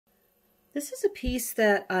This is a piece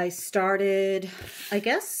that I started, I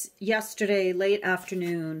guess, yesterday, late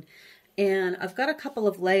afternoon. And I've got a couple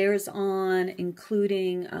of layers on,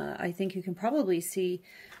 including, I think you can probably see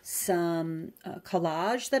some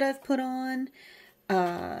collage that I've put on.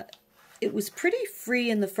 It was pretty free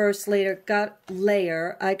in the first layer.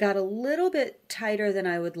 I got a little bit tighter than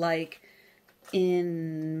I would like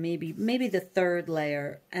in maybe the third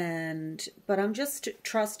layer. But I'm just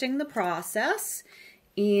trusting the process.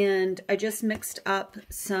 And I just mixed up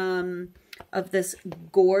some of this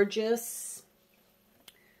gorgeous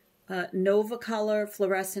Nova Color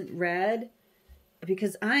fluorescent red,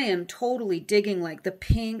 because I am totally digging like the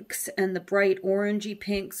pinks and the bright orangey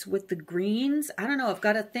pinks with the greens. I don't know, I've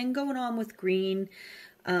got a thing going on with green.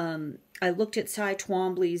 I looked at Cy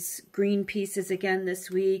Twombly's green pieces again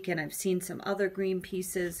this week, and I've seen some other green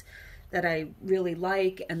pieces that I really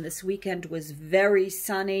like, and this weekend was very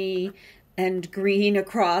sunny and green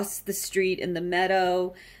across the street in the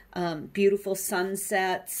meadow, beautiful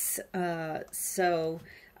sunsets. So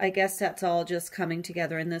I guess that's all just coming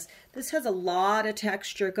together in this. This has a lot of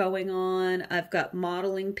texture going on. I've got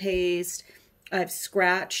modeling paste. I've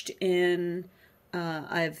scratched in.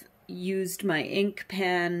 I've used my ink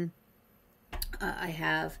pen. I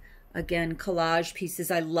have, again, collage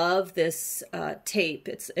pieces. I love this tape.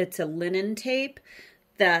 It's a linen tape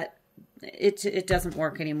that it doesn't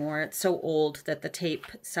work anymore. It's so old that the tape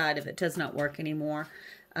side of it does not work anymore.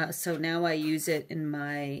 So now I use it in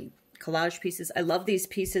my collage pieces. I love these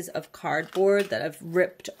pieces of cardboard that I've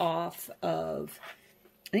ripped off of,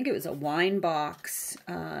 I think it was a wine box.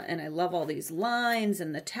 And I love all these lines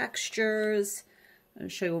and the textures. I'll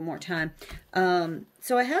show you one more time.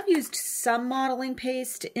 So I have used some modeling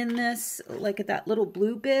paste in this, like at that little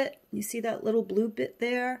blue bit. You see that little blue bit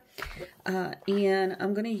there? And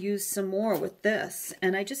I'm going to use some more with this.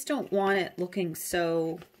 And I just don't want it looking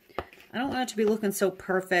so, I don't want it to be looking so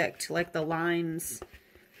perfect, like the lines.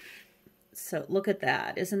 So look at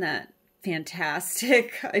that. Isn't that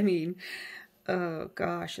fantastic? I mean, oh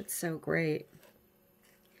gosh, it's so great.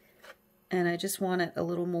 And I just want it a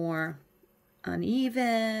little more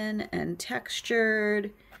uneven and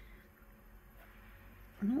textured.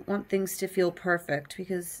 I don't want things to feel perfect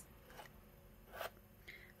because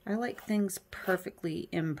I like things perfectly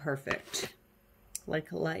imperfect,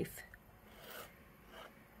 like life.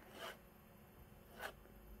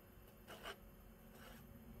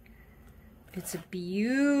 It's a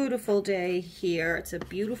beautiful day here. It's a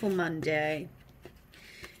beautiful Monday.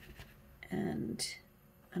 And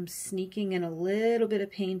I'm sneaking in a little bit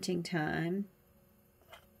of painting time.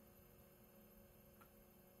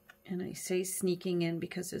 And I say sneaking in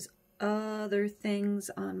because there's other things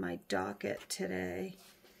on my docket today.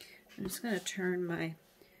 I'm just going to turn my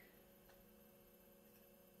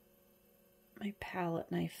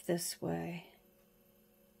palette knife this way.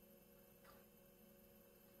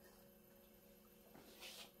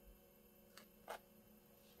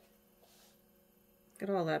 Look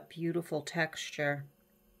at all that beautiful texture.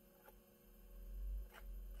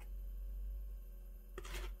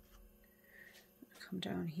 Come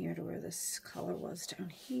down here to where this color was down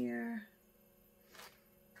here.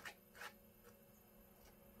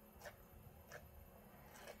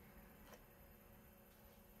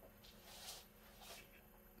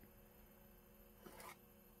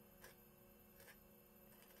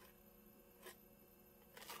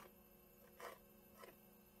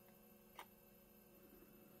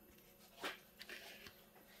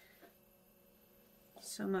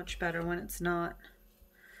 So much better when it's not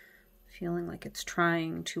feeling like it's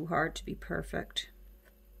trying too hard to be perfect.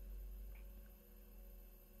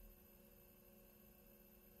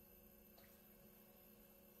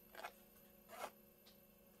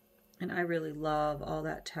 And I really love all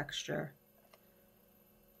that texture.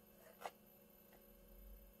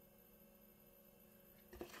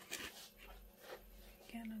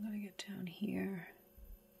 Again, I'm going to get down here,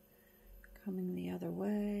 coming the other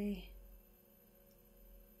way.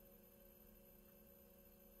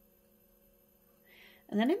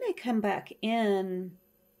 And then I may come back in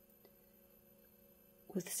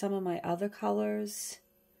with some of my other colors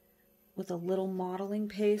with a little modeling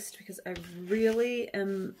paste, because I really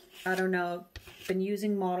am, I don't know, been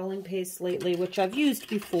using modeling paste lately, which I've used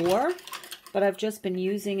before, but I've just been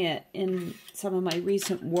using it in some of my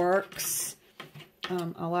recent works.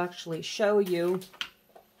 I'll actually show you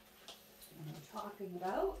what I'm talking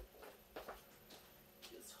about.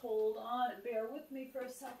 Just hold on and bear with me for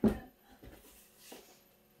a second.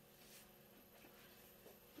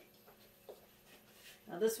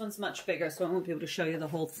 Now this one's much bigger, so I won't be able to show you the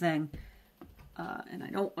whole thing. and I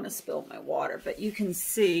don't want to spill my water, but you can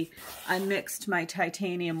see I mixed my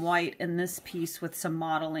titanium white in this piece with some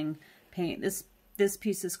modeling paint. This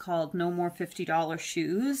piece is called No More $50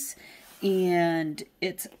 Shoes, and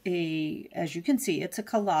it's as you can see, it's a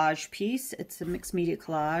collage piece. It's a mixed media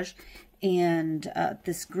collage, and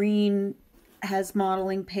this green has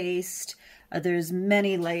modeling paste. There's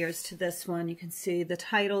many layers to this one. You can see the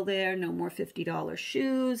title there, No More $50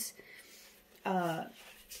 Shoes.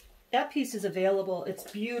 That piece is available. It's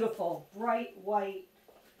beautiful, bright white.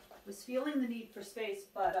 Was feeling the need for space,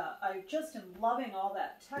 but I just am loving all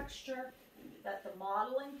that texture that the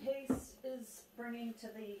modeling paste is bringing to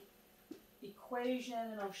the equation.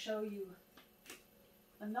 And I'll show you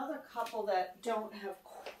another couple that don't have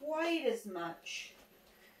quite as much.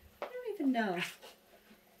 I don't even know.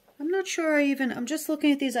 I'm not sure I'm just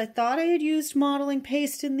looking at these. I thought I had used modeling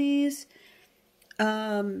paste in these.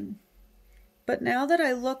 But now that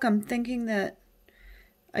I look, I'm thinking that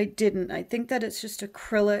I didn't. I think that it's just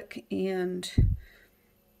acrylic and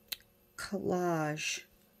collage.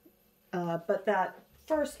 But that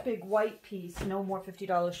first big white piece, No More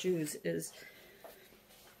 $50 Shoes, is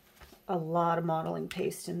a lot of modeling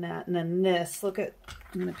paste in that. And then this, look at,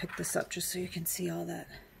 I'm going to pick this up just so you can see all that.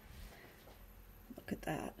 Look at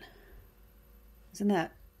that. Isn't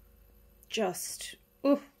that just,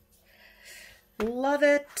 ooh. Love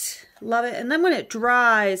it. Love it. And then when it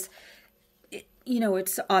dries, you know,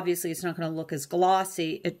 it's obviously it's not going to look as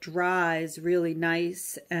glossy. It dries really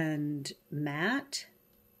nice and matte.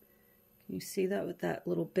 Can you see that with that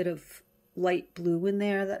little bit of light blue in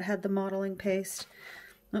there that had the modeling paste?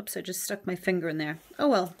 Oops, I just stuck my finger in there. Oh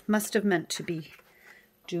well, must have meant to be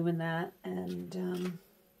doing that. And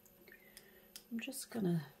I'm just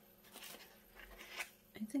gonna,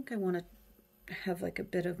 I think I want to have like a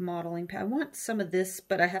bit of modeling. I want some of this,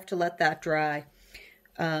 but I have to let that dry.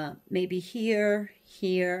 Maybe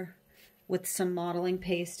here with some modeling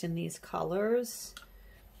paste in these colors.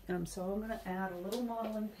 So I'm going to add a little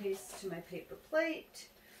modeling paste to my paper plate.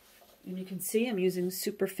 And you can see I'm using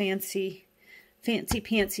super fancy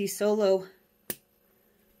pantsy solo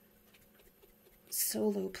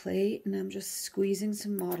plate, and I'm just squeezing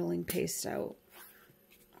some modeling paste out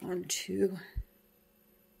onto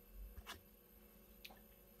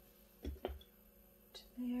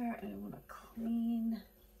there. And I want to clean.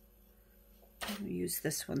 I'm going to use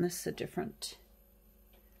this one. This is a different.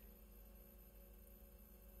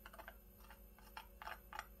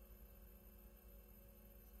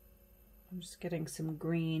 I'm just getting some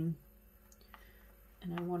green,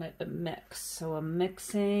 and I want it to mix. So I'm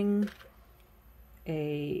mixing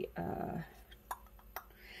a,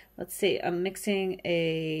 let's see, I'm mixing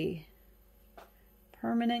a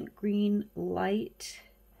permanent green light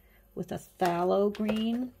with a phthalo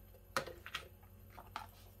green.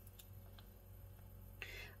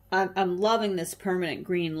 I'm loving this permanent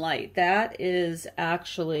green light. That is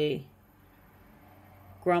actually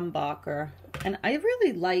Grumbacher, and I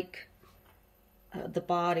really like the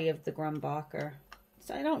body of the Grumbacher.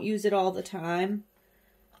 So I don't use it all the time,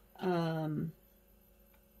 you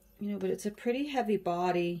know, but it's a pretty heavy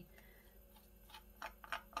body,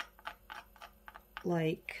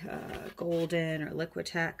 like Golden or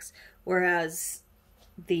Liquitex, whereas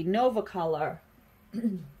the Nova Color,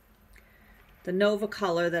 the Nova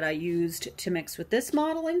Color that I used to mix with this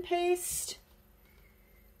modeling paste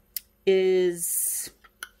is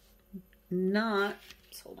not,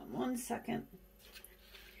 just hold on one second.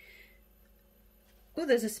 Oh,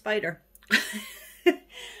 there's a spider.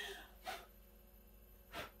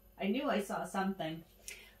 I knew I saw something.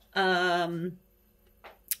 The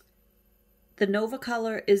Nova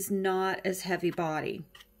Color is not as heavy body.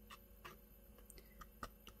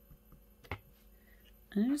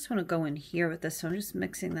 I just want to go in here with this, so I'm just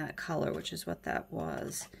mixing that color, which is what that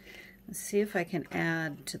was. Let's see if I can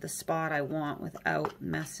add to the spot I want without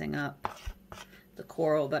messing up the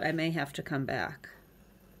coral, but I may have to come back.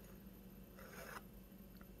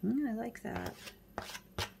 I like that.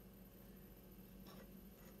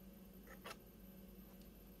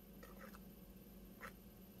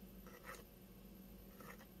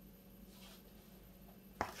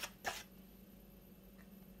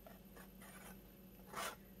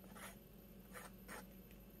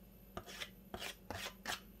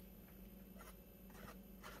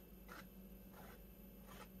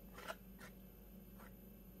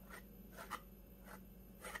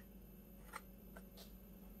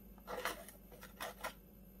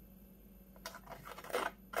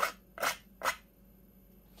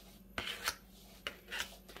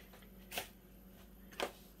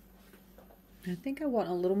 I think I want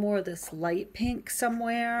a little more of this light pink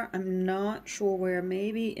somewhere. I'm not sure where.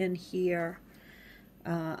 Maybe in here.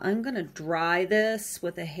 I'm going to dry this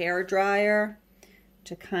with a hair dryer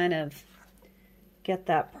to kind of get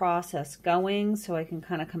that process going, so I can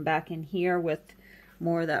kind of come back in here with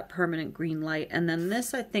more of that permanent green light. And then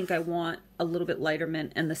this, I think I want a little bit lighter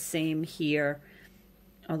mint, and the same here,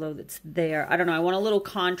 although it's there. I don't know, I want a little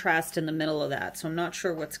contrast in the middle of that, so I'm not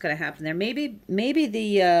sure what's going to happen there. Maybe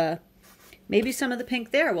some of the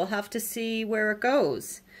pink there. We'll have to see where it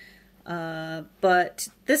goes. But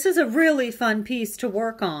this is a really fun piece to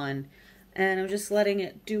work on, and I'm just letting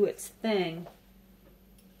it do its thing.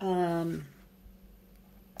 And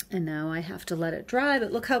now I have to let it dry,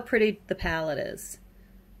 but look how pretty the palette is,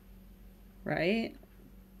 right?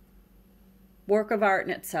 Work of art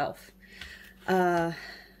in itself. Yeah,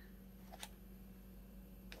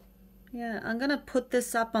 I'm gonna put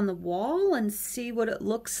this up on the wall and see what it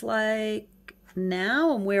looks like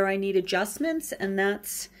now and where I need adjustments, and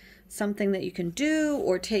that's something that you can do,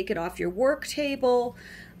 or take it off your work table,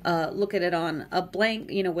 look at it on a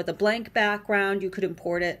blank, you know, with a blank background. You could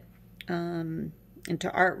import it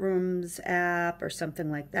into Art Room's app or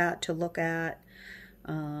something like that to look at.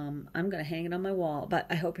 I'm going to hang it on my wall, but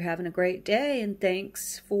I hope you're having a great day, and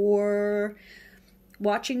thanks for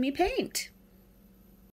watching me paint.